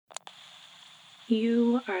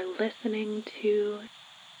You are listening to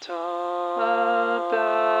Talk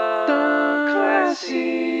About Classic.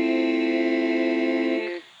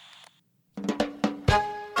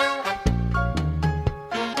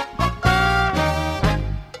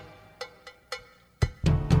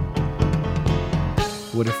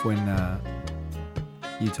 What if when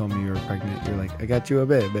you told me you were pregnant, you're like, I got you a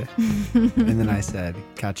baby. And then I said,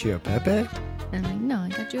 got you a pepe? And I'm like, no, I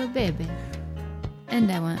got you a baby.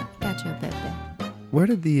 And I went, got you a baby.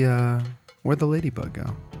 Where'd the ladybug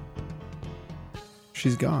go?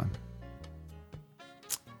 She's gone.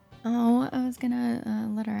 Oh, I was gonna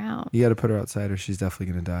let her out. You got to put her outside or she's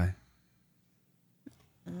definitely going to die.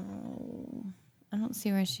 Oh, I don't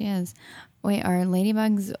see where she is. Wait, are all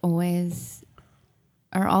ladybugs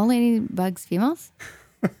females?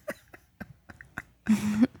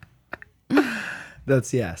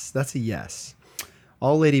 That's yes. That's a yes.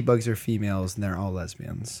 All ladybugs are females and they're all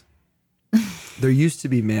lesbians. There used to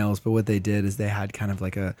be males, but what they did is they had kind of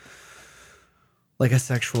like a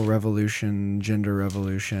sexual revolution, gender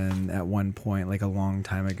revolution at one point, like a long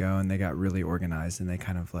time ago, and they got really organized and they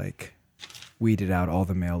kind of like weeded out all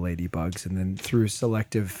the male ladybugs, and then through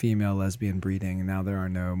selective female lesbian breeding, now there are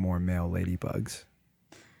no more male ladybugs.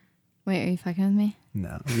 Wait, are you fucking with me?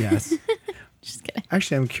 No. Yes. Just kidding.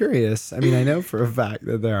 Actually, I'm curious. I mean, I know for a fact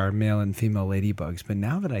that there are male and female ladybugs, but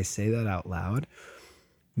now that I say that out loud,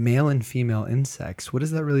 male and female insects, what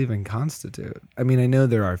does that really even constitute? I mean, I know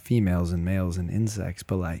there are females and males in insects,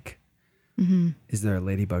 but like, Is there a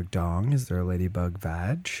ladybug dong? Is there a ladybug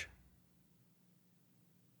vag?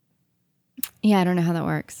 Yeah, I don't know how that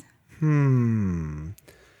works. I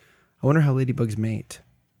wonder how ladybugs mate.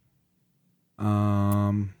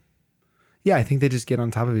 Yeah, I think they just get on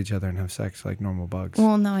top of each other and have sex like normal bugs.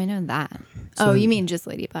 Well, no, I know that. So- you mean just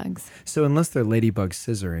ladybugs? So unless they're ladybug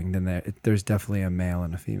scissoring, then there's definitely a male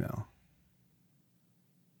and a female.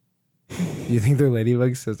 You think they're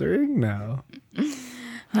ladybug scissoring? No.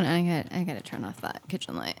 Hold on, I gotta turn off that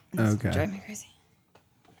kitchen light. It's Okay. driving me crazy.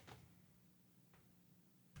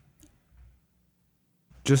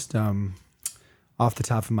 Just off the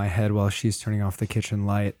top of my head while she's turning off the kitchen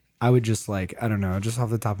light, I would just like, I don't know, just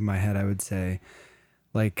off the top of my head, I would say,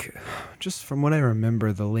 like, just from what I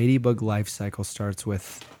remember, the ladybug life cycle starts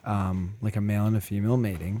with like a male and a female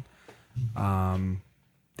mating.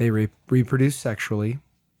 They reproduce sexually,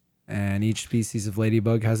 and each species of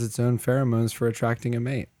ladybug has its own pheromones for attracting a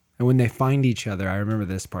mate. And when they find each other, I remember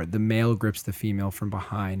this part, the male grips the female from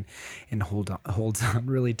behind and holds on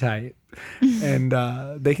really tight. And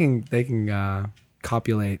they can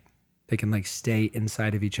copulate. They can like stay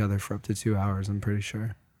inside of each other for up to 2 hours, I'm pretty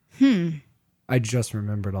sure. I just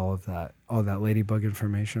remembered all that ladybug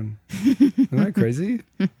information. Isn't that crazy?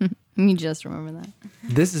 You just remember that.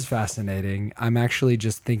 This is fascinating. I'm actually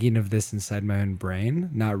just thinking of this inside my own brain,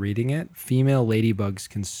 not reading it. Female ladybugs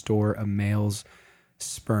can store a male's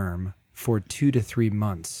sperm for 2 to 3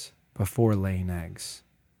 months before laying eggs.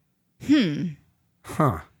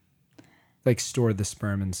 Huh. Like store the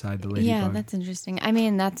sperm inside the ladybug. Yeah, that's interesting. I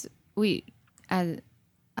mean, as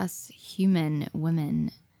us human women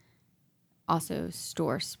also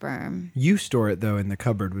store sperm. You store it though in the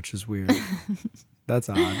cupboard, which is weird. That's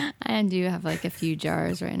odd. I do have like a few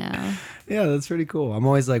jars right now. Yeah, that's pretty cool. I'm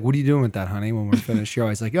always like, what are you doing with that, honey, when we're finished? You're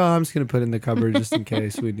always like, oh, I'm just going to put it in the cupboard just in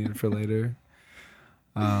case we need it for later.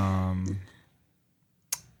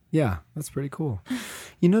 Yeah, that's pretty cool.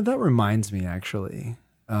 You know, that reminds me actually,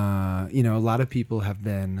 a lot of people have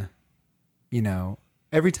been,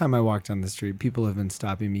 every time I walk down the street, people have been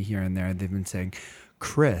stopping me here and there. They've been saying,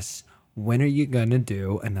 Chris, when are you going to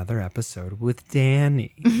do another episode with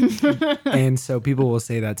Danny? And so people will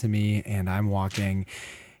say that to me, and I'm walking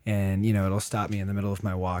and, it'll stop me in the middle of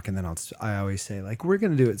my walk. And then I always say like, we're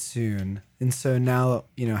going to do it soon. And so now,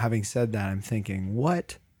 having said that, I'm thinking,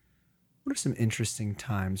 what are some interesting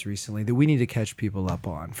times recently that we need to catch people up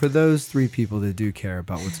on for those 3 people that do care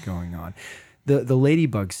about what's going on? The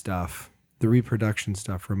ladybug stuff, the reproduction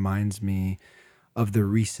stuff reminds me of the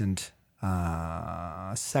recent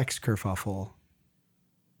sex kerfuffle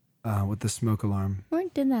with the smoke alarm. Where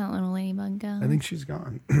did that little ladybug go? I think she's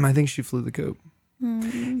gone. I think she flew the coop.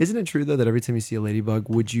 Isn't it true though that every time you see a ladybug,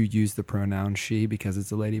 would you use the pronoun she because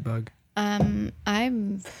it's a ladybug? Or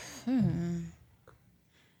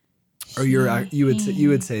you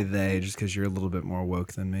would say they just because you're a little bit more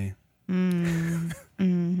woke than me.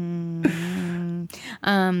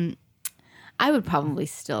 I would probably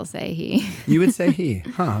still say he. You would say he,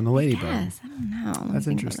 huh? On the ladybug. Yes, I don't know. Let me That's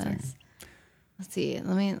think about interesting. this. Let's see.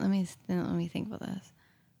 Let me think about this.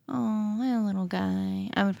 Oh, hey, little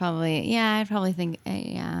guy. I'd probably think,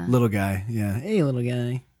 yeah. Little guy, yeah. Hey, little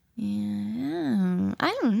guy. Yeah.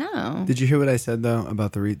 I don't know. Did you hear what I said though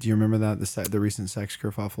about do you remember that the recent sex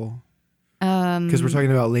kerfuffle? Because we're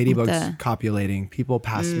talking about ladybugs copulating. People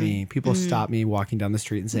pass me. People stop me walking down the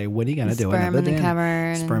street and say, "What are you gonna do?" Sperm in the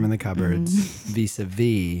cupboard. Sperm in the cupboards.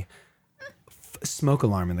 Vis-a-vis, smoke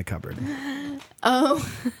alarm in the cupboard. Oh,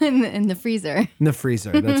 in the freezer. In the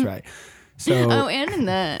freezer. That's right. So. And in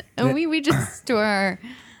the we just store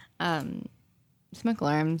smoke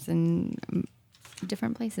alarms in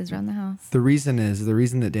different places around the house. The reason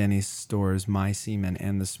that Danny stores my semen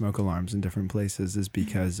and the smoke alarms in different places is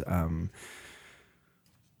because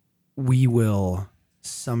we will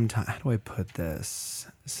sometimes, how do I put this?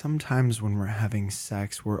 Sometimes when we're having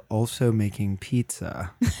sex, we're also making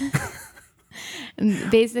pizza.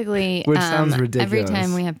 Basically, which sounds ridiculous. Every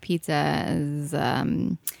time we have pizza is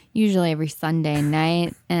usually every Sunday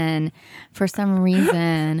night, and for some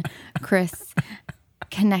reason, Chris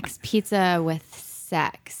connects pizza with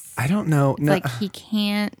sex. I don't know. It's like he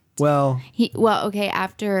can't. Well, okay.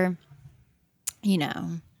 After, he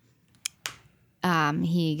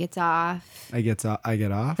gets off. I get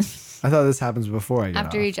off. I thought this happens before I get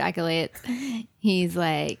After off. he ejaculates, he's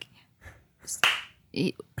like.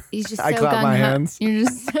 He's just so I clap my hands. You're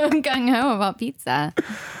just so gung ho about pizza.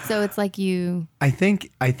 So it's like you. I think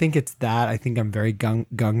it's that. I think I'm very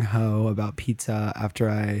gung ho about pizza. After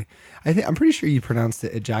I'm pretty sure you pronounced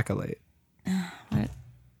it ejaculate.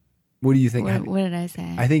 What do you think? What did I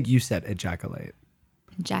say? I think you said ejaculate.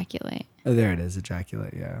 Ejaculate. Oh, there it is,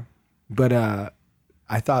 ejaculate. Yeah, but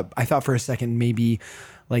I thought for a second maybe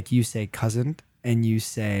like you say cousin and you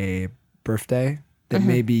say birthday. That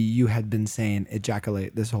maybe you had been saying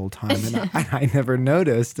ejaculate this whole time, and I never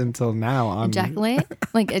noticed until now. Ejaculate?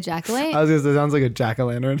 Like ejaculate? I was gonna say, it sounds like a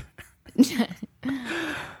jack-o'-lantern.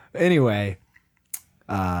 Anyway,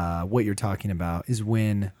 what you're talking about is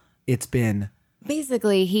when it's been...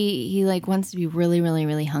 Basically, he like wants to be really, really,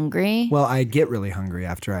 really hungry. Well, I get really hungry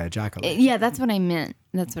after I ejaculate. Yeah, that's what I meant.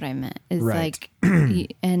 It's right. like,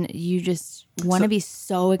 and you just want to be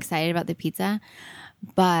so excited about the pizza.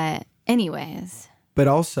 But anyways... But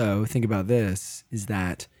also think about this is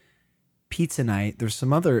that pizza night, there's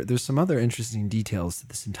some other interesting details to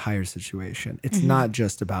this entire situation. It's not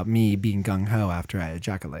just about me being gung ho after I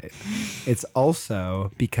ejaculate. It's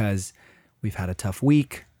also because we've had a tough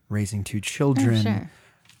week raising 2 children,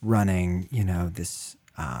 running, this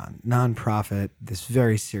nonprofit, this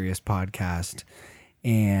very serious podcast.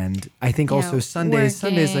 And I think also Sundays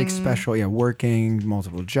like special, working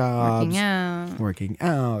multiple jobs, working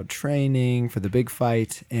out, training for the big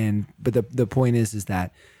fight. But the point is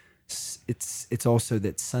that it's also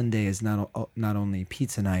that Sunday is not only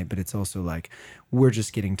pizza night, but it's also like we're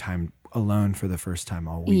just getting time alone for the first time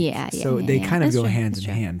all week. So they kind of go hand in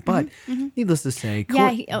hand. But needless to say,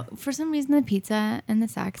 for some reason the pizza and the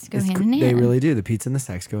sex go hand in hand. They really do. The pizza and the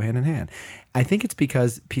sex go hand in hand. I think it's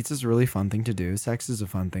because pizza's a really fun thing to do. Sex is a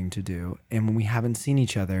fun thing to do. And when we haven't seen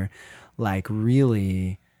each other, like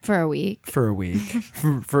really for a week,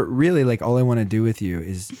 for really like all I want to do with you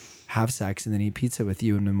is have sex and then eat pizza with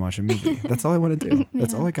you and then watch a movie. That's all I want to do.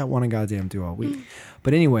 That's all I want to goddamn do all week.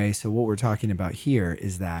 But anyway, so what we're talking about here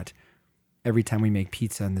is that every time we make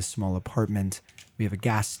pizza in this small apartment, we have a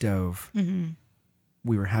gas stove.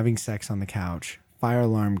 We were having sex on the couch. Fire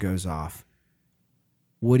alarm goes off.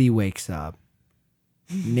 Woody wakes up,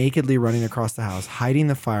 nakedly running across the house, hiding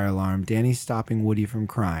the fire alarm. Danny's stopping Woody from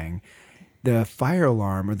crying. The fire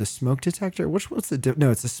alarm or the smoke detector, what's the no,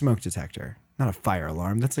 it's a smoke detector, not a fire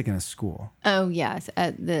alarm. That's like in a school. Oh, yes,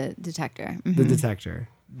 the detector. The detector.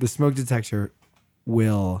 The smoke detector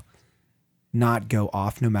will not go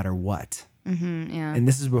off no matter what. Yeah. And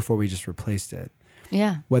this is before we just replaced it.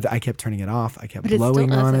 Yeah. Whether I kept turning it off, I kept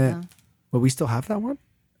blowing on it. But we still have that one?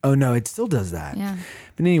 Oh no, it still does that. Yeah.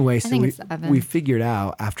 But anyway, so think it's the oven. we figured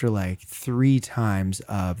out after like 3 times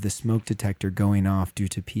of the smoke detector going off due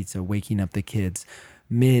to pizza waking up the kids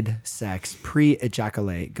mid-sex,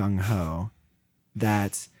 pre-ejaculate gung-ho,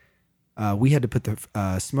 that we had to put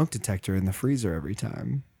the smoke detector in the freezer every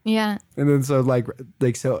time. Yeah. And then so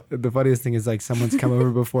so the funniest thing is like someone's come over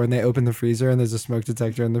before and they open the freezer and there's a smoke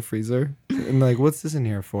detector in the freezer. And like, what's this in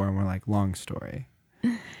here for? And we're like, long story.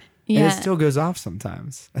 Yeah. And it still goes off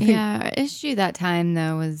sometimes. I think, Our issue that time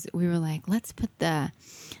though was we were like, let's put the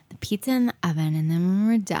pizza in the oven, and then when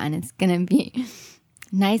we're done, it's gonna be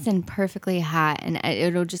nice and perfectly hot, and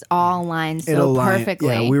it'll just all line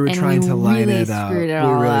perfectly. Yeah, we were trying to line it up. We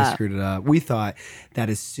really screwed it up. We thought that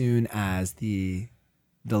as soon as the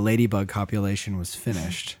ladybug copulation was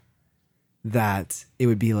finished, that it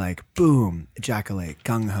would be like, boom, ejaculate,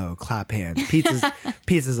 gung-ho, clap hands.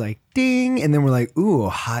 Pizza's like, ding. And then we're like, ooh, a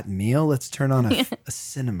hot meal. Let's turn on a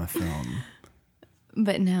cinema film.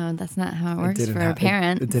 But no, that's not how it works didn't for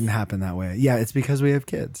parents. It didn't happen that way. Yeah, it's because we have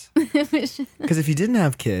kids. Because if you didn't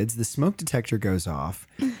have kids, the smoke detector goes off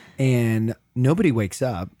and nobody wakes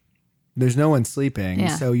up. There's no one sleeping.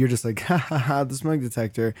 Yeah. So you're just like, ha ha ha, the smoke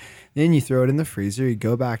detector. Then you throw it in the freezer. You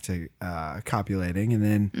go back to copulating and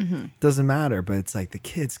then it doesn't matter. But it's like the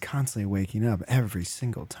kid's constantly waking up every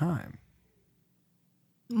single time.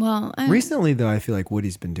 Well, Recently, though, I feel like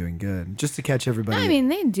Woody's been doing good just to catch everybody. I mean,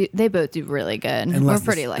 they both do really good. We're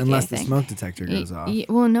pretty lucky, Unless I think. the smoke detector goes off.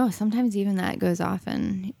 Well, no, sometimes even that goes off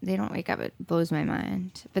and they don't wake up. It blows my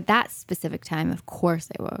mind. But that specific time, of course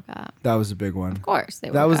they woke up. That was a big one. Of course they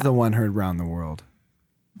woke That was up. the one heard around the world.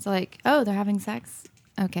 It's like, oh, they're having sex?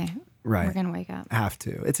 Okay. Right. We're going to wake up. Have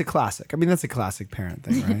to. It's a classic. I mean, that's a classic parent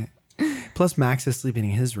thing, right? Plus, Max is sleeping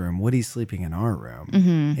in his room. Woody's sleeping in our room.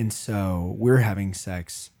 And so we're having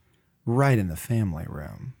sex right in the family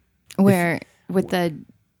room. With the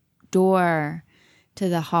door to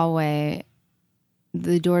the hallway,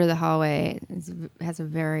 has a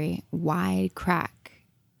very wide crack.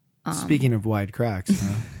 Speaking of wide cracks,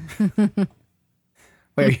 huh?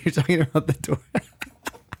 Wait, are you talking about the door?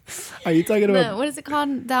 Are you talking about What is it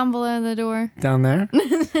called down below the door? down there?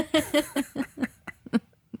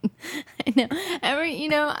 I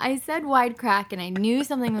know. I said wide crack, and I knew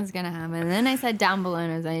something was gonna happen. And then I said down below,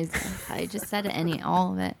 and I just said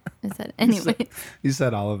all of it. I said anyway. You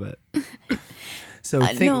said all of it. So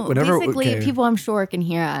No, basically, people I'm sure can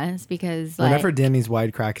hear us because whenever Danny's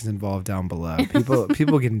wide crack is involved down below,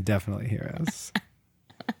 people can definitely hear us.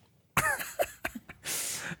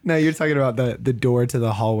 No, you're talking about the door to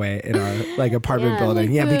the hallway in our apartment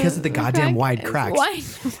building. Yeah, because of the goddamn wide cracks.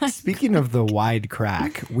 Speaking of the wide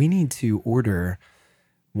crack, we need to order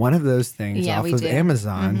one of those things off of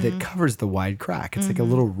Amazon that covers the wide crack. It's like a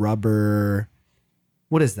little rubber.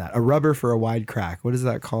 What is that? A rubber for a wide crack. What is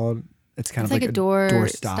that called? It's kind of like a door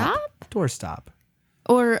stop. Door stop.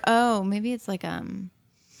 Or maybe it's like not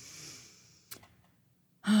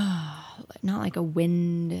like a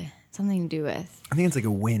wind. Something to do with. I think it's like a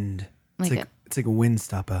wind. It's like a wind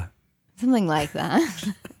stopper. Something like that.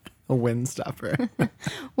 A wind stopper.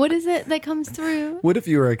 What is it that comes through? What if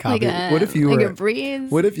you were a copy? What if you were a breeze?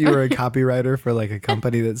 What if you were a copywriter for like a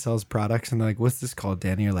company that sells products and they're like, "What's this called,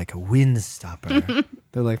 Danny?" You're like, "A wind stopper."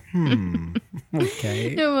 They're like,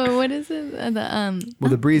 okay. No, but what is it?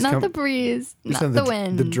 The breeze. Not the breeze. Not the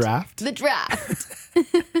wind. The draft. The draft.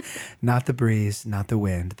 Not the breeze. Not the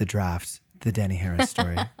wind. The draft. The Danny Harris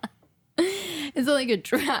story. Is it like a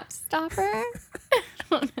draft stopper? I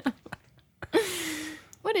don't know.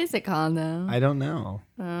 What is it called though? I don't know.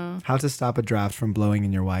 How to stop a draft from blowing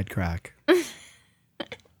in your wide crack.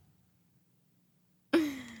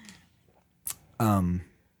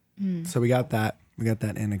 So we got that. We got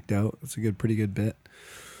that anecdote. That's a pretty good bit.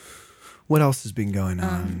 What else has been going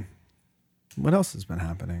on? What else has been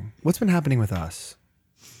happening? What's been happening with us?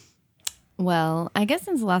 Well, I guess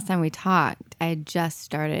since the last time we talked, I had just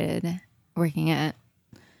started working at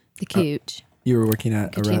the Cooch. You were working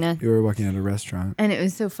at Cucina. You were working at a restaurant, and it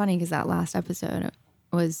was so funny because that last episode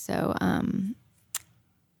was so.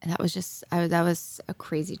 That was a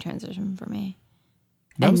crazy transition for me.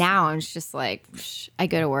 Now I'm just like, I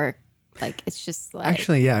go to work, like it's just like.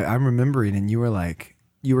 Actually, yeah, I'm remembering, and you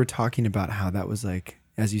were talking about how that was like,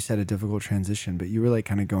 as you said, a difficult transition, but you were like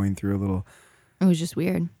kind of going through a little. It was just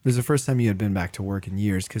weird. It was the first time you had been back to work in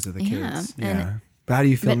years because of the kids. Yeah. But how do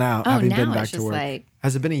you feel now, having now been back it's to just work? like-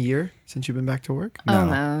 Has it been a year since you've been back to work? No.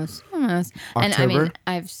 Almost. And I mean, October?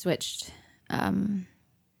 I've switched.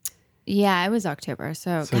 Yeah, it was October.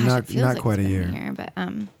 So gosh, not it feels like quite it's a been year. But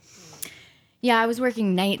yeah, I was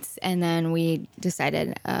working nights, and then we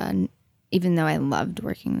decided, even though I loved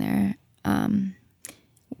working there,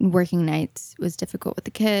 working nights was difficult with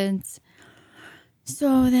the kids.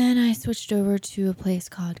 So then I switched over to a place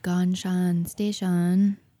called Ganshan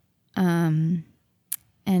Station.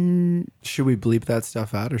 And Should we bleep that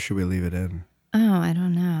stuff out or should we leave it in? I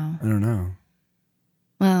don't know. I don't know.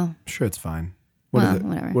 Well, I'm sure it's fine.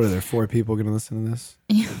 whatever. What are there? 4 people going to listen to this?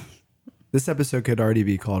 Yeah. This episode could already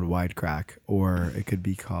be called Wide Crack, or it could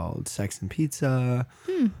be called Sex and Pizza.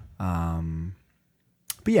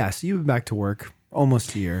 But yeah, so you've been back to work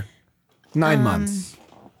almost a year, 9 months.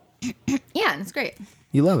 Yeah, it's great.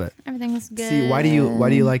 You love it. Everything was good. See, why do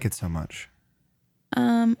you like it so much?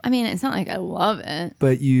 I mean, it's not like I love it,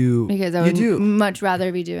 But because I you would do. much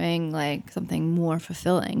rather be doing like something more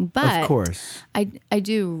fulfilling. But Of course. I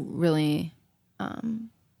do really.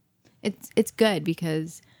 It's good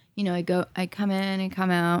because I come in and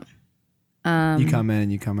come out. You come in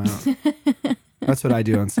and you come out. That's what I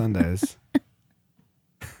do on Sundays.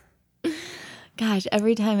 Gosh,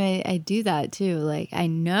 every time I do that too, like I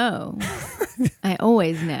know. I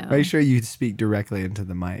always know. Are you sure you speak directly into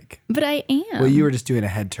the mic? But I am. Well, you were just doing a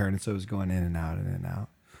head turn, so it was going in and out, in and out.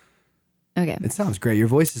 Okay. It sounds great. Your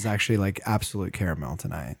voice is actually like absolute caramel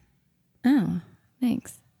tonight. Oh,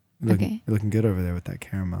 thanks. Okay. You're looking good over there with that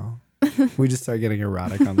caramel. We just start getting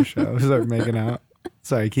erotic on the show. Start making out.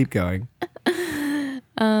 Sorry, keep going.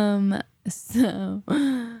 So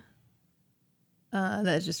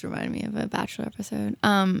that just reminded me of a Bachelor episode.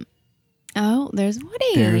 Oh, there's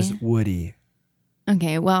Woody. There's Woody.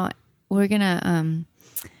 Okay, well, we're gonna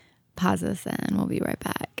pause this and we'll be right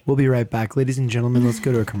back. We'll be right back. Ladies and gentlemen, let's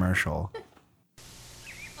go to a commercial.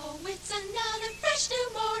 Oh, it's another fresh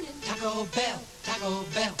new morning. Taco Bell, Taco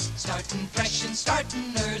Bell. Starting fresh and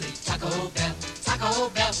starting early. Taco Bell, Taco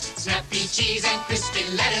Bell. Snappy cheese and crispy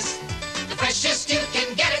lettuce. The freshest you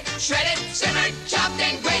can get it. Shredded, simmered, chopped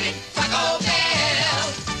and grated. Taco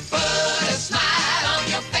Bell. Put a smile on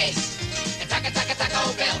your face. And Taco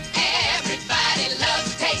Bell. Everybody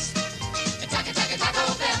loves the taste. And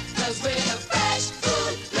Taco Bell. 'Cause we're a fresh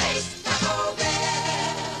food place. Taco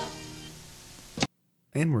Bell.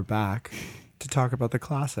 And we're back to talk about the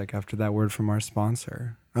classic after that word from our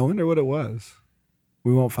sponsor. I wonder what it was.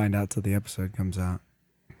 We won't find out till the episode comes out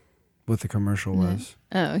what the commercial was.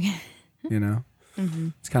 Oh, okay. You know?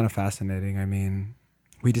 It's kind of fascinating. I mean,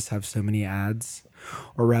 we just have so many ads,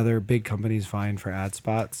 or rather big companies vying for ad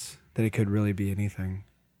spots, that it could really be anything.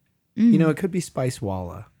 You know, it could be Spice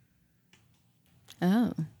Walla.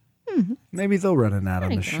 Oh. Maybe they'll run an ad on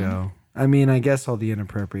the Pretty cool. show. I mean, I guess all the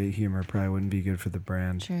inappropriate humor probably wouldn't be good for the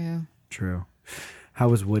brand. True. How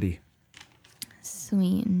was Woody?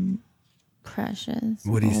 Sweet and precious.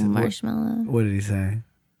 What did he little say? Marshmallow. What did he say?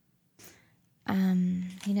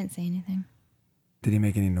 He didn't say anything. Did he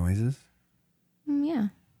make any noises? Yeah.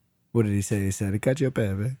 What did he say? He said, "I got your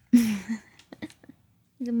baby."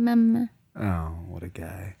 The mama. Oh, what a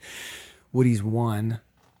guy. Woody's won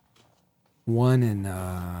in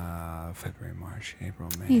February, March, April,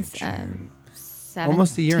 May, He's June. 17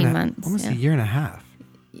 Almost a year and months. a year and a half.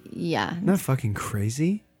 Yeah. Isn't that fucking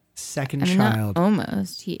crazy? Second I mean, child. not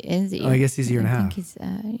almost. He is. I guess he's a year and a I half. think he's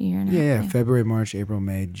a year and a Yeah, half. February, March, April,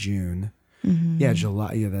 May, June. Yeah,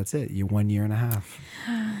 July. Yeah, that's it. You 1 year and a half.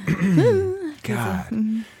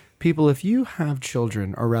 God. People, if you have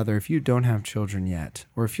children, or rather, if you don't have children yet,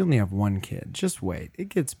 or if you only have one kid, just wait. It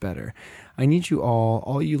gets better. I need you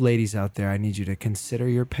all you ladies out there, I need you to consider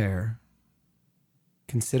your pair.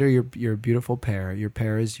 Consider your beautiful pair. Your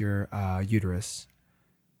pair is your uterus.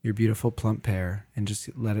 Your beautiful plump pear, and just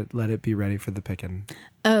let it be ready for the picking.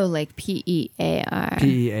 Oh, like PEAR.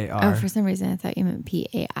 PEAR. Oh, for some reason I thought you meant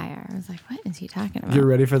PAIR. I was like, what is he talking about? You're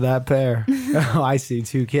ready for that pair. Oh, I see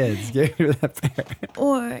 2 kids. Get rid of that pair.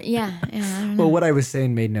 Or yeah, I don't know. Well, what I was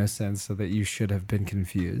saying made no sense, so that you should have been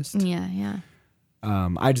confused. Yeah.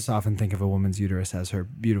 I just often think of a woman's uterus as her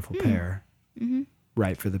beautiful pear,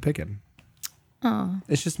 right for the picking. Oh,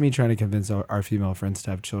 It's just me trying to convince our female friends to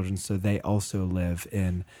have children so they also live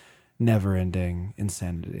in never-ending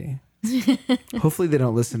insanity. Hopefully they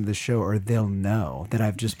don't listen to the show, or they'll know that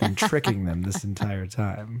I've just been tricking them this entire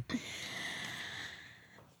time.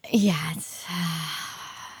 yeah.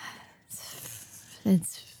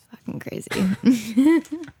 It's fucking crazy.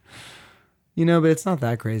 You know, but it's not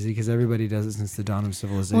that crazy because everybody does it since the dawn of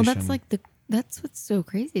civilization. Well, that's what's so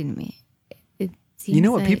crazy to me. It seems You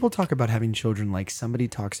know what? like- People talk about having children like somebody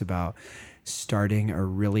talks about starting a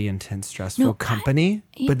really intense, stressful company.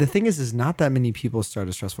 But the thing is not that many people start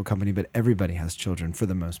a stressful company, but everybody has children for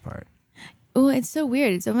the most part. Oh, it's so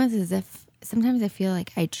weird. It's almost as if sometimes I feel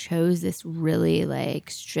like I chose this really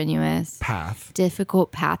like strenuous, Path.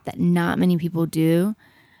 difficult path that not many people do,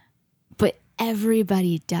 but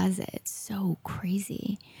everybody does it. It's so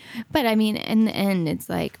crazy. But I mean, in the end, it's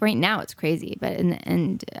like right now it's crazy, but in the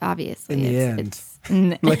end, obviously, In the end. it's in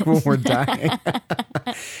the Like when we're dying.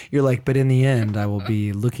 You're like, but in the end, I will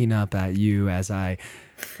be looking up at you as I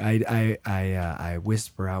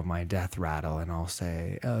whisper out my death rattle, and I'll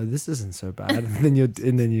say, "Oh, this isn't so bad."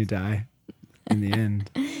 And then you die in the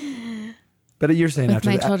end. But you're saying with after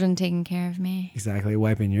my that, children taking care of me. exactly,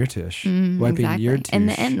 wiping your tush, wiping Exactly. your tush. In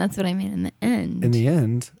the end, that's what I mean. In the end, In the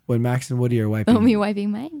end, when Max and Woody are wiping, oh, me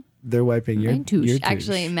wiping mine. they're wiping your My touche. your tush.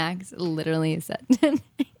 Actually, Max literally said,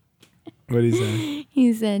 What do you say?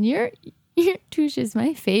 he said, your touche is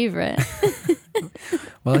my favorite.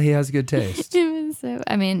 Well, he has good taste. It was so,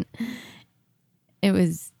 I mean, it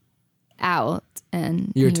was out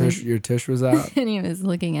and Your he tush was out. and he was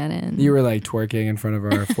looking at it. And You were like twerking in front of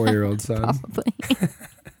our 4-year-old son. probably.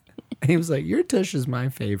 He was like, "Your tush is my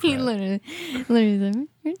favorite." He literally said,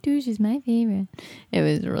 Your douche is my favorite. It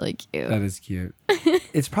was really cute. That is cute.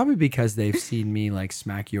 It's probably because they've seen me like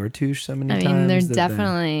smack your touche so many I times. mean, they're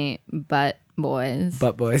definitely butt boys.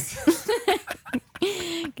 butt boys.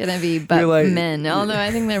 Gonna be butt men. Although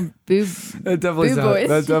I think they're boob boys.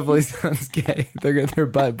 That definitely sounds gay. They're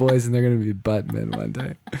butt boys and they're gonna be butt men one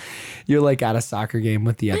day. You're like at a soccer game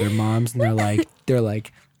with the other moms and they're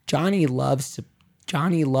like Johnny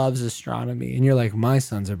loves astronomy, and you're like, my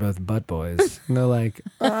sons are both butt boys, and they're like,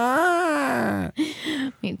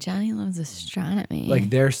 Wait, Johnny loves astronomy. like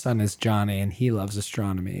their son is Johnny and he loves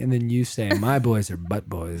astronomy, and then you say my boys are butt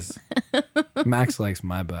boys. Max likes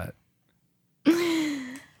my butt.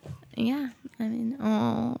 Yeah, I mean,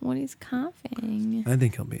 oh, Woody's coughing. I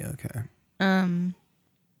think he'll be okay.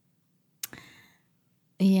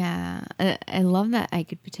 Yeah, I love that I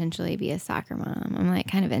could potentially be a soccer mom. I'm like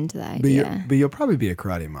kind of into that idea. But you'll probably be a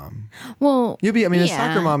karate mom. Well, You'll be. I mean, yeah. a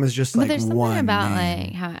soccer mom is just But like there's something one about name.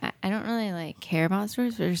 like how I don't really like care about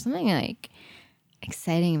sports, but there's something like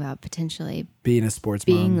exciting about potentially Being a sports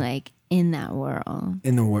being mom like in that world.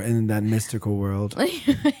 in that mystical world.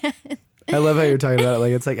 I love how you're talking about it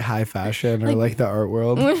like it's like high fashion or like the art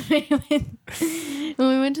world. When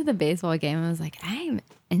we went to the baseball game, I was like, I'm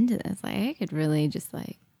into this. Like, I could really just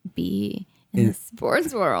like be in the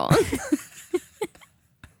sports world.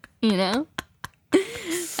 You know?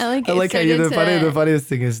 I like how the funniest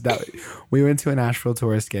thing is that we went to a Nashville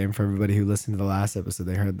tourist game. For everybody who listened to the last episode,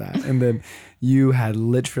 they heard that. And then you had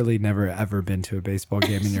literally never ever been to a baseball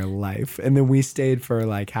game in your life. And then we stayed for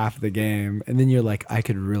like half of the game. And then you're like, I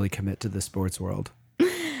could really commit to the sports world.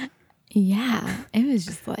 Yeah, it was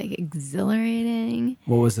just like exhilarating.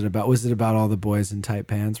 What was it about? Was it about all the boys in tight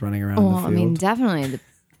pants running around the field? I mean,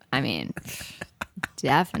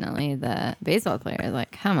 definitely the baseball players.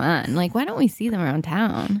 Like, come on. Like, why don't we see them around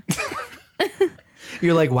town?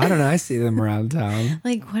 You're like, why don't I see them around town?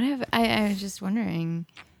 Like, what if I was just wondering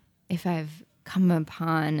if I've come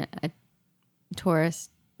upon a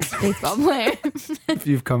tourist baseball player If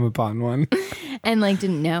you've come upon one. and like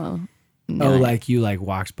didn't know. Oh, like you like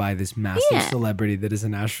walked by this massive celebrity that is a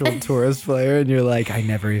national tourist player and you're like, I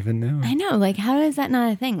never even knew. I know. Like, how is that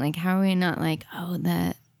not a thing? Like, how are we not like, oh,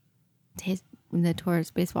 the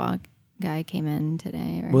tourist baseball guy came in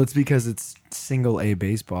today? Or... Well, it's because it's single A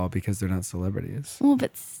baseball because they're not celebrities. Well,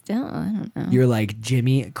 but still, I don't know. You're like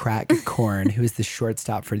Jimmy Crack Corn, who is the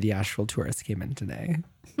shortstop for the Asheville Tourists, came in today.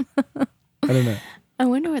 I don't know. I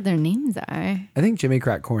wonder what their names are. I think Jimmy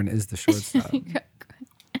Crack Corn is the shortstop.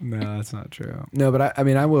 No, that's not true. No, but I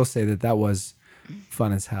mean, I will say that was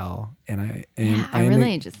fun as hell, and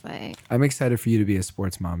I'm excited for you to be a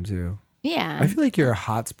sports mom too. Yeah, I feel like you're a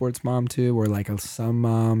hot sports mom too, where like some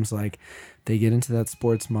moms like they get into that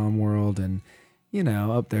sports mom world, and you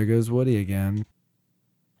know, up there goes Woody again.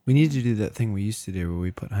 We need to do that thing we used to do where we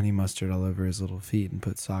put honey mustard all over his little feet and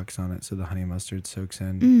put socks on it so the honey mustard soaks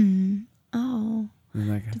in. Oh,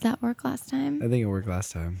 did that work last time? I think it worked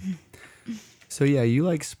last time. So yeah, you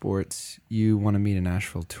like sports. You want to meet a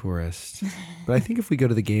Nashville tourist. But I think if we go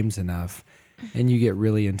to the games enough and you get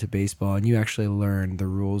really into baseball and you actually learn the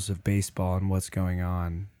rules of baseball and what's going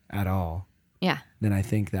on at all, yeah, then I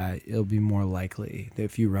think that it'll be more likely that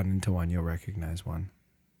if you run into one, you'll recognize one.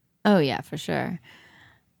 Oh yeah, for sure.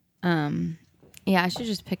 Yeah, I should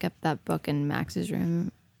just pick up that book in Max's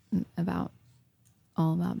room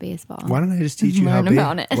all about baseball. Why don't I just teach you Why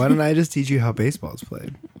don't I just teach you how baseball is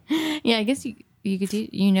played? Yeah, I guess you could teach.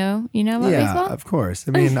 You know about baseball? Yeah, of course.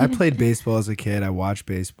 I mean, I played baseball as a kid. I watched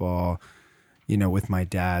baseball, with my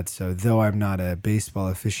dad. So though I'm not a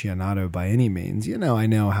baseball aficionado by any means, I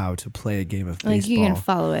know how to play a game of baseball. Like you can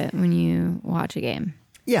follow it when you watch a game.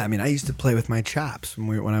 Yeah, I mean, I used to play with my chaps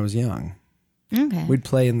when I was young. Okay. We'd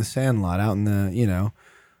play in the sandlot out in the,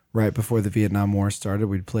 right before the Vietnam War started.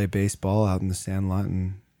 We'd play baseball out in the sandlot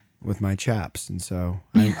and with my chaps. And so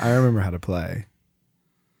I remember how to play.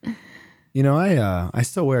 I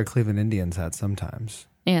still wear a Cleveland Indians hat sometimes.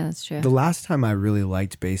 Yeah, that's true. The last time I really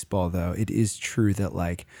liked baseball, though, it is true that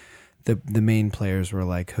like the main players were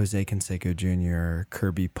like Jose Canseco Jr.,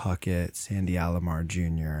 Kirby Puckett, Sandy Alomar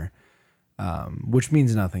Jr., which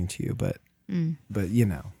means nothing to you, but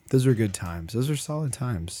those were good times. Those are solid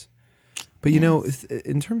times. But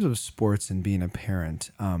in terms of sports and being a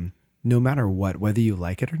parent, no matter what, whether you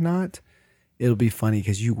like it or not, it'll be funny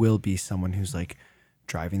because you will be someone who's like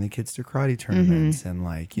driving the kids to karate tournaments and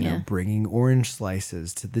like, bringing orange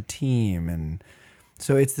slices to the team. And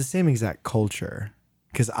so it's the same exact culture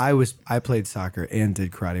because I played soccer and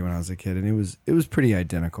did karate when I was a kid, and it was pretty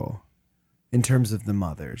identical in terms of the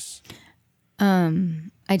mothers.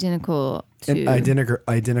 Identical to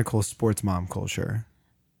identical sports mom culture.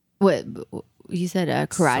 What You said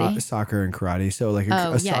karate? Soccer and karate. So like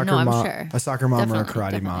Oh, a yeah, soccer no, I'm mom, sure. a soccer mom or a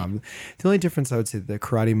Definitely, karate mom. The only difference I would say the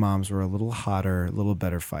karate moms were a little hotter, a little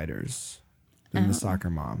better fighters than the soccer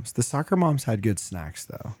moms. The soccer moms had good snacks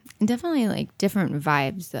though. Definitely like different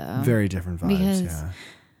vibes though. Very different vibes. Because yeah.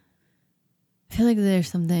 I feel like there's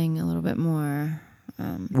something a little bit more.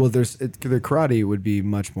 Well, the karate would be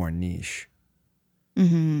much more niche.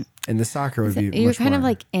 Mm-hmm. And the soccer would be. You're kind of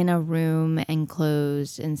like in a room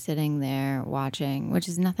enclosed and sitting there watching, which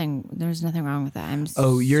is nothing. There's nothing wrong with that.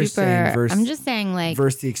 You're saying versus. I'm just saying like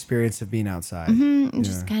versus the experience of being outside.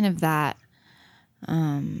 just kind of that.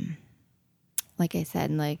 Like I said,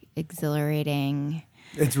 like exhilarating.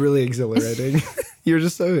 It's really exhilarating.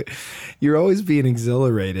 You're always being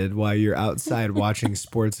exhilarated while you're outside watching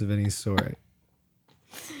sports of any sort.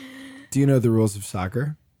 Do you know the rules of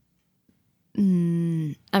soccer? I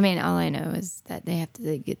mean, all I know is that they have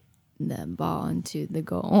to get the ball into the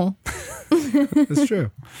goal. That's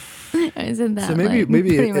true. Isn't that so maybe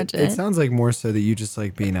pretty much it sounds like more so that you just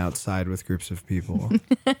like being outside with groups of people.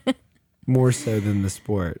 More so than the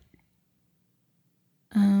sport.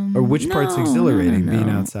 Or which part's exhilarating? No. Being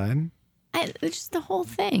outside? It's just the whole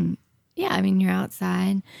thing. Yeah, I mean, you're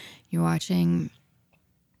outside, you're watching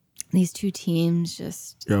these two teams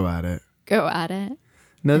just Go at it.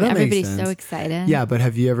 No, that makes everybody's sense. so excited. Yeah, but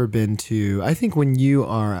have you ever been to? I think when you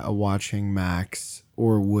are watching Max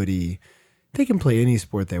or Woody, they can play any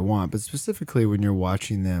sport they want, but specifically when you're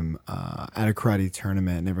watching them at a karate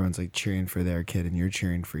tournament and everyone's like cheering for their kid and you're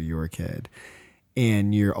cheering for your kid.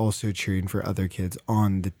 And you're also cheering for other kids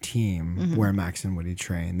on the team where Max and Woody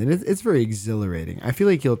train. Then it's very exhilarating. I feel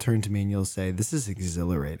like you'll turn to me and you'll say, "This is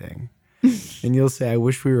exhilarating," and you'll say, "I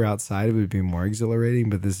wish we were outside. It would be more exhilarating."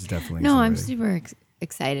 But this is definitely No, I'm exhilarating. super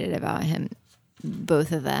excited about him,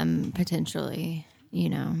 both of them potentially.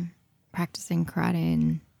 Practicing karate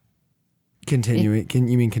and Continuing.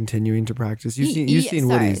 You mean continuing to practice? You've seen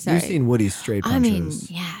Woody's straight punches. I mean,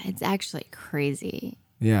 yeah, it's actually crazy.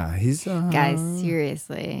 Yeah, he's Guys,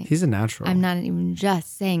 seriously. He's a natural. I'm not even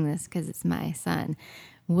just saying this because it's my son.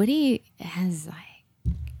 Woody has like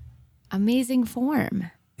amazing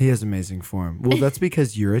form. He has amazing form. Well, that's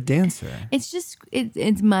because you're a dancer. It's just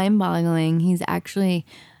it's mind-boggling. He's actually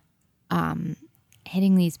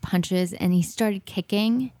hitting these punches, and he started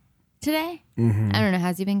kicking today. I don't know.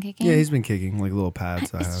 Has he been kicking? Yeah, he's been kicking like little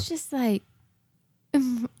pads. It's just like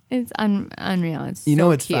it's unreal. It's you know so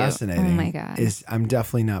what's cute. fascinating? Oh my god! Is I'm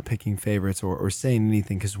definitely not picking favorites or saying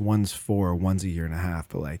anything because one's 4, one's a year and a half.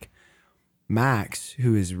 But like Max,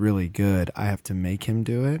 who is really good, I have to make him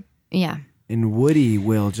do it. Yeah. And Woody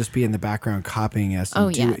will just be in the background copying us.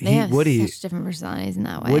 And yeah, they have Woody, such different personalities in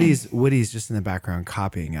that way. Woody's just in the background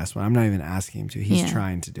copying us. When I'm not even asking him to. He's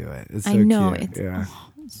trying to do it. It's so I know cute.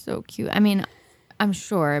 it's so cute. I mean, I'm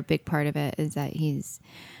sure a big part of it is that he's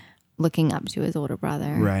looking up to his older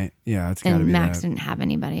brother. Right. Yeah, it's got to And be Max that. didn't have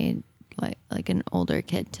anybody like an older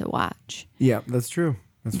kid to watch. Yeah, that's true.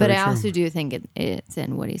 That's But very I true. also do think it's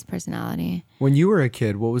in Woody's personality. When you were a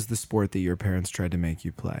kid, what was the sport that your parents tried to make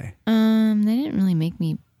you play? They didn't really make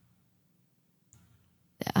me.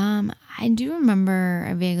 I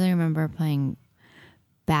vaguely remember playing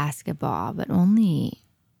basketball, but only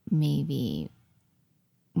maybe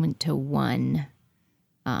went to one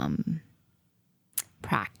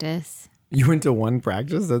practice. You went to one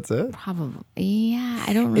practice? That's it? Probably. Yeah,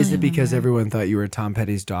 I don't really Is it because remember. everyone thought you were Tom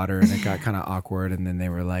Petty's daughter and it got kind of awkward and then they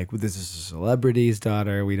were like, well, this is a celebrity's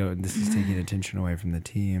daughter. This is taking attention away from the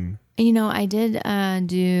team. I did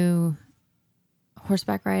do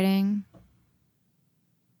horseback riding.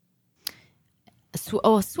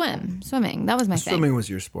 Swimming. That was my thing. Swimming was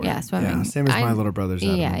your sport. Yeah, swimming. Yeah, same as my little brother's.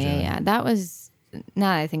 Yeah. That was,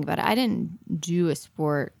 now that I think about it, I didn't do a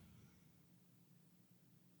sport.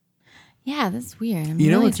 Yeah, that's weird. I'm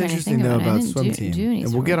You know really what's trying to interesting think though about it. I about didn't swim do team, any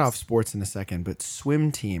and we'll get sports. off sports in a second, but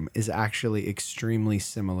swim team is actually extremely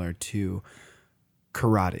similar to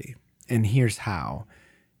karate. And here's how,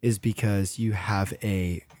 is because you have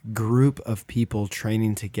a group of people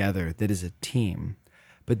training together that is a team,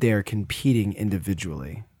 but they are competing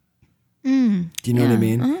individually. Do you know what I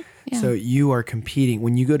mean? Yeah. So you are competing.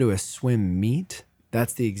 When you go to a swim meet,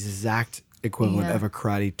 that's the exact equivalent Yeah. of a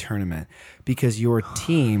karate tournament because your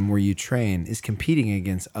team where you train is competing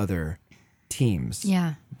against other teams.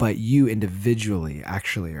 Yeah. But you individually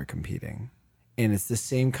actually are competing. And it's the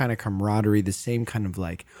same kind of camaraderie, the same kind of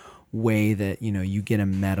like way that, you get a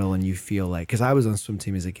medal and you feel like, because I was on swim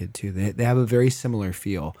team as a kid too. They have a very similar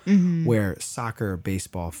feel where soccer,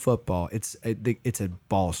 baseball, football, it's a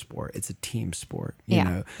ball sport. It's a team sport. You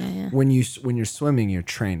know, when you're swimming, you're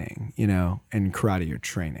training, and karate, you're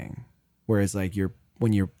training. Whereas like you're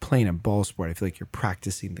when you're playing a ball sport, I feel like you're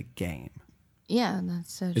practicing the game. Yeah,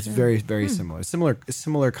 that's so It's true. very, very similar.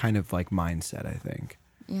 Similar kind of like mindset, I think.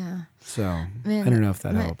 Yeah. So Man, I don't know if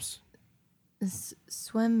that helps.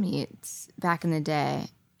 Swim meets back in the day.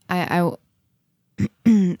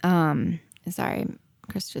 Sorry,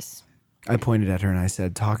 Chris just. I pointed at her and I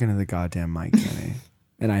said, talking to the goddamn mic, Jenny.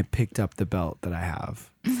 And I picked up the belt that I have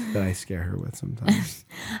that I scare her with sometimes.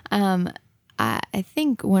 I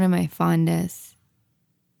think one of my fondest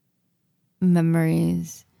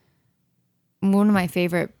memories, one of my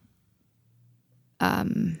favorite, I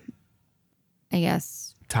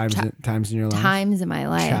guess, Times in your life? times in my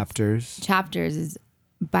life. Chapters is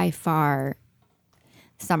by far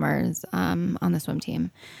summers on the swim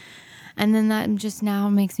team. And then that just now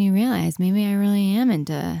makes me realize maybe I really am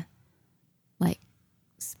into like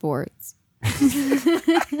sports. Because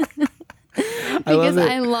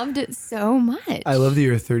I loved it so much. I love that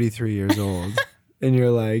you're 33 years old and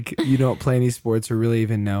you're like, you don't play any sports or really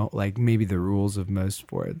even know like maybe the rules of most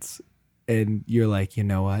sports. And you're like, you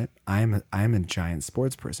know what? I'm a giant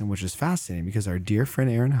sports person, which is fascinating because our dear friend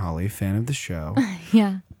Erin Holly, fan of the show.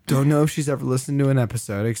 Yeah. Don't know if she's ever listened to an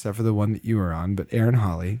episode except for the one that you were on, but Erin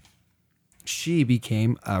Holly, she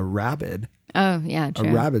became a rabid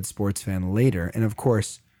sports fan later. And of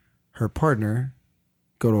course, her partner,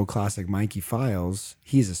 good old classic Mikey Files,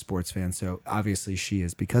 he's a sports fan. So obviously she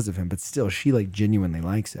is because of him, but still she like genuinely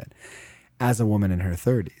likes it as a woman in her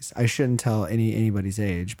 30s. I shouldn't tell anybody's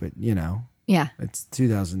age, but you know, yeah, it's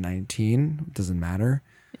 2019. It doesn't matter.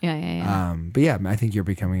 Yeah. But yeah, I think you're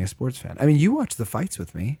becoming a sports fan. I mean, you watch the fights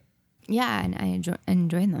with me. Yeah, and I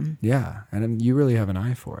enjoy them. Yeah, and you really have an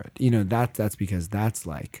eye for it. You know, that's because that's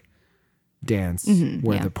like dance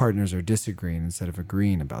where the partners are disagreeing instead of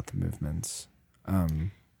agreeing about the movements.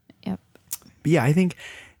 Yep. But yeah, I think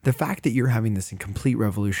the fact that you're having this complete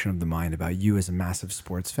revolution of the mind about you as a massive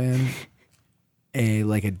sports fan, a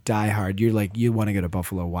diehard, you're like, you want to go to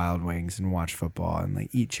Buffalo Wild Wings and watch football and like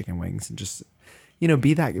eat chicken wings and just, you know,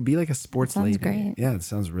 be like a sports lady. Great. Yeah, it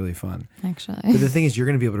sounds really fun. Actually. But the thing is, you're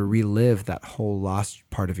going to be able to relive that whole lost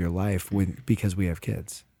part of your life because we have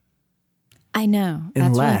kids. I know.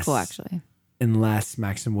 That's really cool, actually. Unless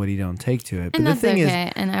Max and Woody don't take to it. And but that's the thing okay.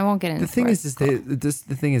 is, And I won't get into the thing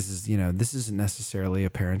is, you know, this isn't necessarily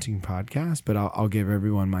a parenting podcast, but I'll give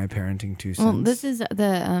everyone my parenting 2 cents. Well, this is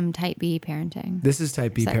the Type B parenting. This is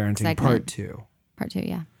Type B parenting segment. part 2. Part 2,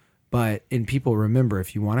 yeah. But people, remember,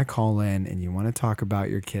 if you want to call in and you want to talk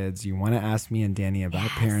about your kids, you want to ask me and Danny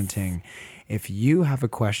about parenting. If you have a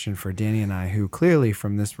question for Danny and I, who clearly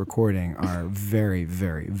from this recording are very,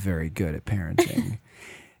 very, very good at parenting,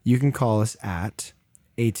 you can call us at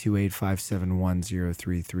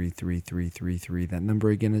 828-571-033333. That number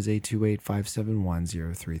again is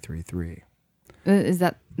 828-571-0333.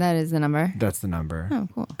 That is the number? That's the number. Oh,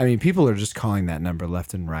 cool. I mean, people are just calling that number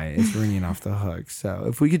left and right. It's ringing off the hook. So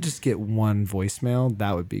if we could just get one voicemail,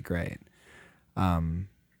 that would be great. But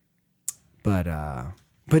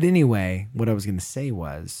anyway, what I was going to say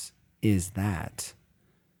is that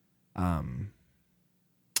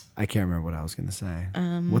I can't remember what I was going to say.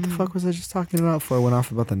 What the fuck was I just talking about before I went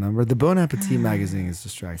off about the number? The Bon Appetit magazine is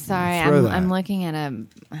distracting me. Sorry, I'm looking at a...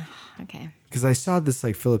 Okay. Because I saw this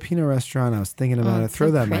like Filipino restaurant. I was thinking about it. Throw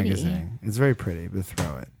so that pretty. magazine. It's very pretty, but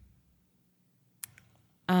throw it.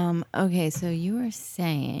 Okay, so you were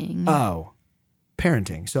saying... Oh,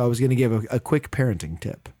 parenting. So I was going to give a quick parenting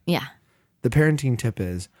tip. Yeah. The parenting tip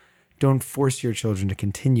is don't force your children to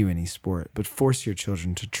continue any sport, but force your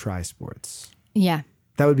children to try sports. Yeah.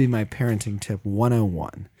 That would be my parenting tip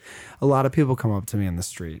 101. A lot of people come up to me on the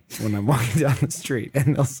street when I'm walking down the street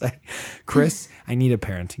and they'll say, Chris, I need a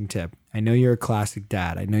parenting tip. I know you're a classic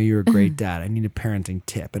dad. I know you're a great dad. I need a parenting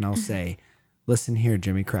tip. And I'll say, listen here,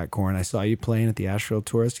 Jimmy Crackcorn. I saw you playing at the Asheville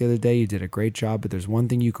Tourist the other day. You did a great job, but there's one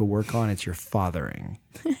thing you could work on. It's your fathering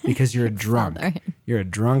because you're a drunk. You're a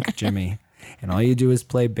drunk, Jimmy. And all you do is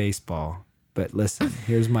play baseball. But listen,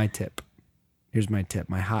 here's my tip.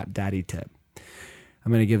 My hot daddy tip.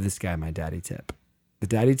 I'm going to give this guy my daddy tip. The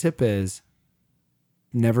daddy tip is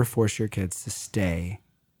never force your kids to stay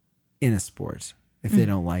in a sport. If they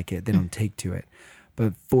don't like it, they don't take to it.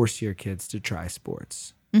 But force your kids to try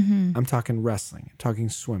sports. Mm-hmm. I'm talking wrestling. I'm talking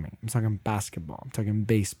swimming. I'm talking basketball. I'm talking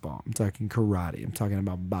baseball. I'm talking karate. I'm talking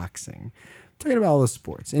about boxing. I'm talking about all the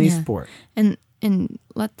sports. Any sport. And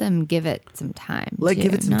let them give it some time.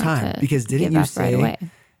 Give it some time. Because didn't you say... Right away.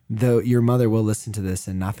 Though your mother will listen to this,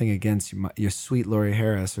 and nothing against your sweet Lori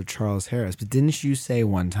Harris or Charles Harris, but didn't you say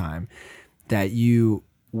one time that you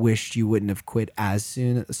wished you wouldn't have quit as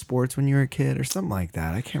soon at the sports when you were a kid or something like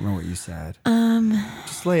that? I can't remember what you said.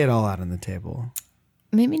 Just lay it all out on the table.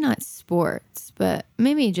 maybe not sports, but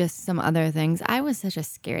maybe just some other things. I was such a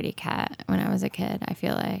scaredy cat when I was a kid, I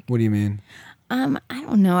feel like. What do you mean? I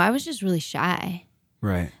don't know. I was just really shy.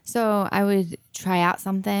 Right. So I would try out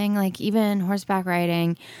something, like even horseback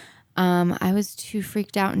riding. I was too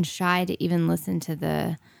freaked out and shy to even listen to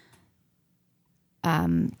the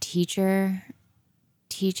teacher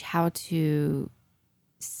teach how to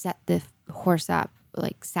set the horse up,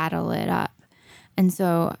 like saddle it up. And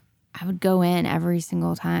so I would go in every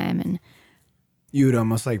single time and you would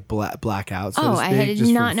almost like black out. So to speak, I did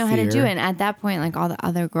just not from know how to do fear? it. And at that point, like all the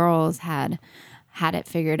other girls had it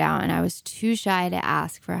figured out, and I was too shy to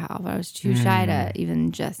ask for help. I was too shy to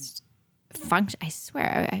even just function. I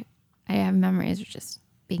swear, I have memories of just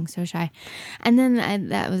being so shy. And then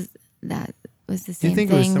that was the Do same you think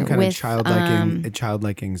thing it was some kind with, of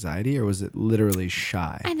childlike anxiety, or was it literally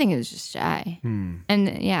shy? I think it was just shy.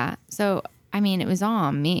 And yeah, so I mean, it was all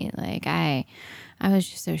on me. Like I was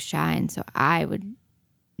just so shy, and so I would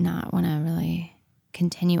not want to really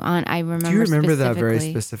continue on. I remember. Do you remember that very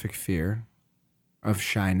specific fear of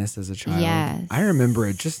shyness as a child? Yes. I remember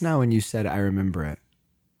it just now when you said I remember it.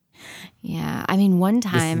 Yeah, I mean, one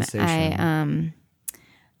time sensation.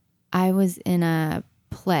 I was in a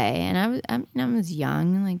play, and I was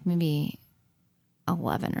young, like maybe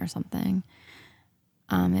 11 or something.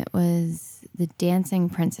 It was the Dancing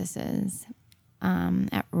Princesses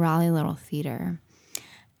at Raleigh Little Theater,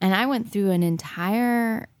 and I went through an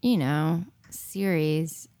entire,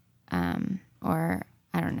 series, or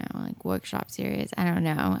I don't know, like workshop series. I don't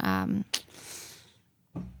know.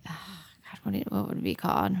 What would it be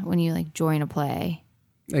called when you like join a play?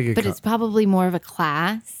 But it's probably more of a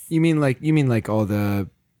class. You mean like all the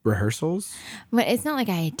rehearsals? But it's not like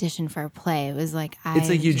I auditioned for a play. It was like It's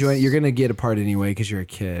like you join. You're gonna get a part anyway because you're a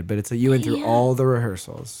kid. But it's like you went through all the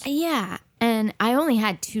rehearsals. Yeah, and I only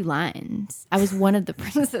had 2 lines. I was one of the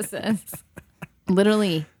princesses.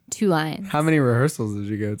 Literally 2 lines. How many rehearsals did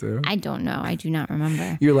you go to? I don't know. I do not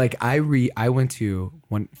remember. You're like I went to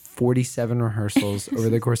 47 rehearsals over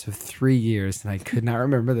the course of 3 years, and I could not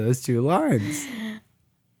remember those 2 lines.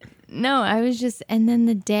 No, I was just, and then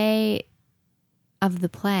the day of the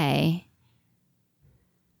play,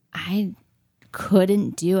 I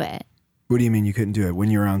couldn't do it. What do you mean you couldn't do it when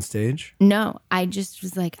you were on stage? No, I just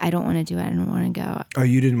was like, I don't want to do it. I don't want to go. Oh,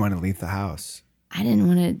 you didn't want to leave the house. I didn't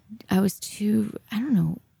want to. I was too, I don't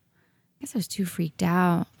know. I guess I was too freaked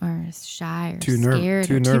out or shy or scared.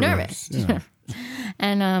 Too nervous. Yeah.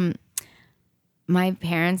 And my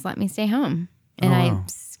parents let me stay home. And I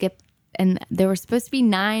skipped. And there were supposed to be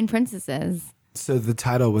 9 princesses. So the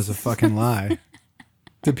title was a fucking lie.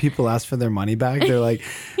 Did people ask for their money back? They're like,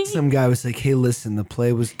 some guy was like, hey, listen, the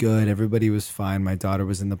play was good. Everybody was fine. My daughter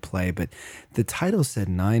was in the play. But the title said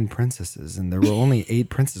 9 princesses, and there were only 8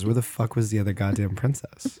 princesses. Where the fuck was the other goddamn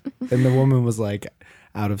princess? And the woman was like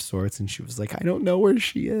out of sorts, and she was like, I don't know where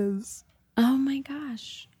she is. Oh my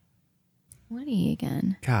gosh. Woody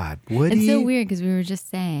again. God, Woody. It's so weird because we were just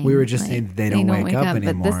saying. Saying they don't wake up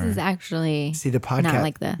anymore. But this is actually the podcast, not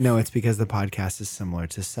like this. No, it's because the podcast is similar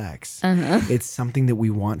to sex. It's something that we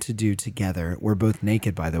want to do together. We're both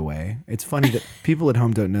naked, by the way. It's funny that people at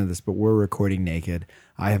home don't know this, but we're recording naked.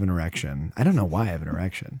 I have an erection. I don't know why I have an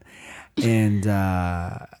erection. And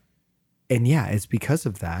yeah, it's because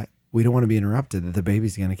of that. We don't want to be interrupted that the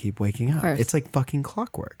baby's going to keep waking up. It's like fucking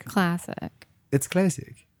clockwork. Classic. It's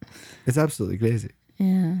classic. It's absolutely classic.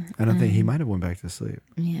 Yeah. I don't think he might have went back to sleep.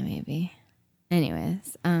 Yeah, maybe.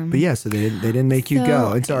 Anyways. But yeah, so they didn't make you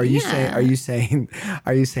go. And so are you saying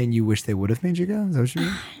you wish they would have made you go? Is that what you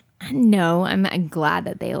mean? No, I'm glad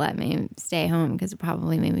that they let me stay home because it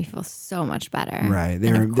probably made me feel so much better. Right.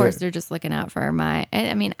 And of course, they're just looking out for my.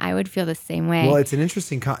 I mean, I would feel the same way. Well, it's an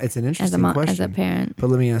interesting question. As a parent. But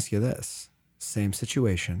let me ask you this: same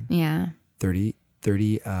situation. Yeah. 30.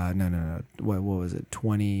 No. What was it?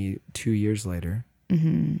 22 years later.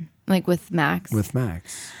 Mm-hmm. Like with Max.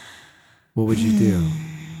 What would you do?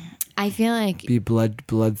 I feel like be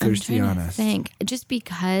bloodthirsty honest. I think just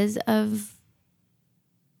because of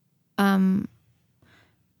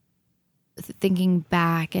thinking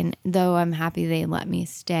back, and though I'm happy they let me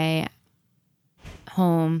stay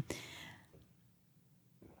home,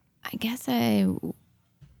 I guess I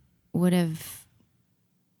would have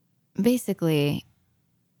basically.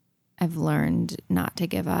 I've learned not to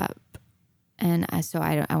give up, and so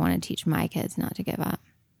I want to teach my kids not to give up.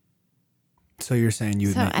 So you're saying you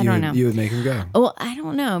would make them go? Well, I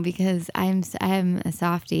don't know because I'm a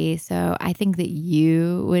softie, so I think that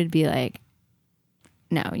you would be like,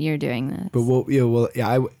 "No, you're doing this." But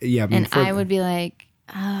I mean, I would be like,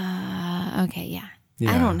 "Okay, yeah."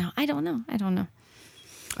 I don't know.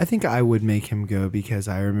 I think I would make him go because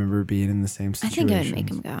I remember being in the same I situation. think I would make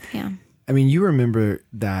him go. Yeah. I mean, you remember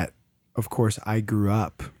that, of course, I grew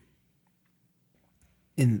up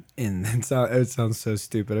in it sounds so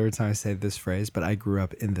stupid every time I say this phrase, but I grew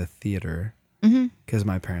up in the theater because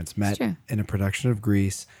my parents met in a production of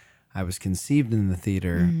Grease. I was conceived in the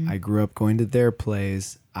theater. I grew up going to their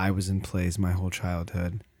plays. I was in plays my whole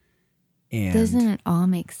childhood. And doesn't it all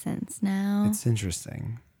make sense now? it's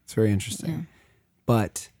interesting. It's very interesting. Yeah.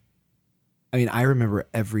 But I mean, I remember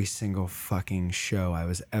every single fucking show I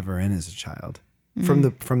was ever in as a child. From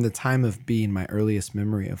the time of being my earliest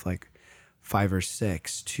memory of like 5 or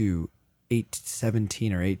 6 to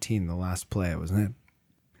 17 or 18, the last play I was in.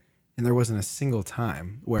 And there wasn't a single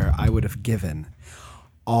time where I would have given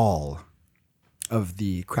all of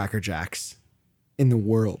the Cracker Jacks in the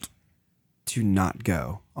world to not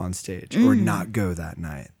go on stage or not go that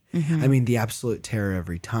night. I mean, the absolute terror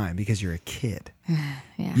every time because you're a kid.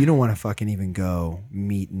 Yeah. You don't want to fucking even go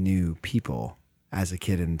meet new people as a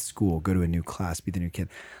kid in school, go to a new class, be the new kid,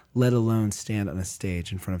 let alone stand on a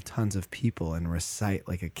stage in front of tons of people and recite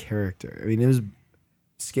like a character. I mean, it was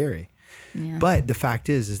scary. Yeah. But the fact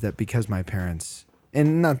is that because my parents,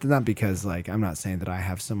 and not because like, I'm not saying that I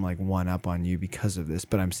have some like one up on you because of this,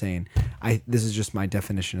 but I'm saying this is just my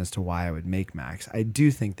definition as to why I would make Max. I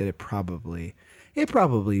do think that it probably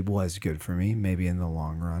was good for me, maybe in the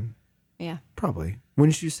long run. Yeah. Probably.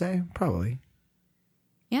 Wouldn't you say? Probably.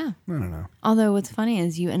 Yeah. I don't know. Although what's funny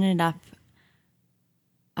is you ended up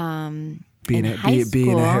Being in high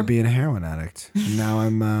school. a heroin addict. Now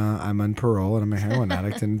I'm on parole and I'm a heroin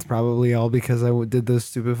addict, and it's probably all because I did those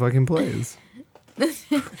stupid fucking plays.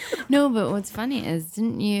 No, but what's funny is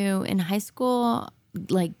didn't you in high school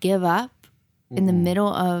like give up in the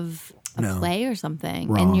middle of a No. play or something?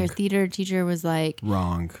 Wrong. And your theater teacher was like,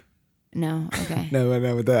 Wrong. no, okay.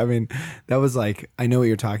 No, but I mean, that was like, I know what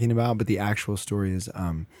you're talking about, but the actual story is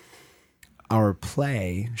our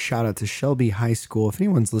play, shout out to Shelby High School. If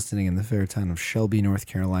anyone's listening in the fair town of Shelby, North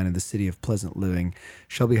Carolina, the city of pleasant living,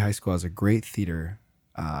 Shelby High School has a great theater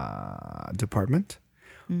department.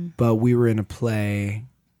 But we were in a play.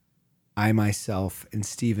 I, myself, and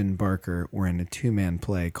Stephen Barker were in a 2-man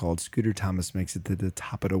play called Scooter Thomas Makes It to the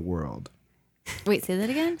Top of the World. Wait, say that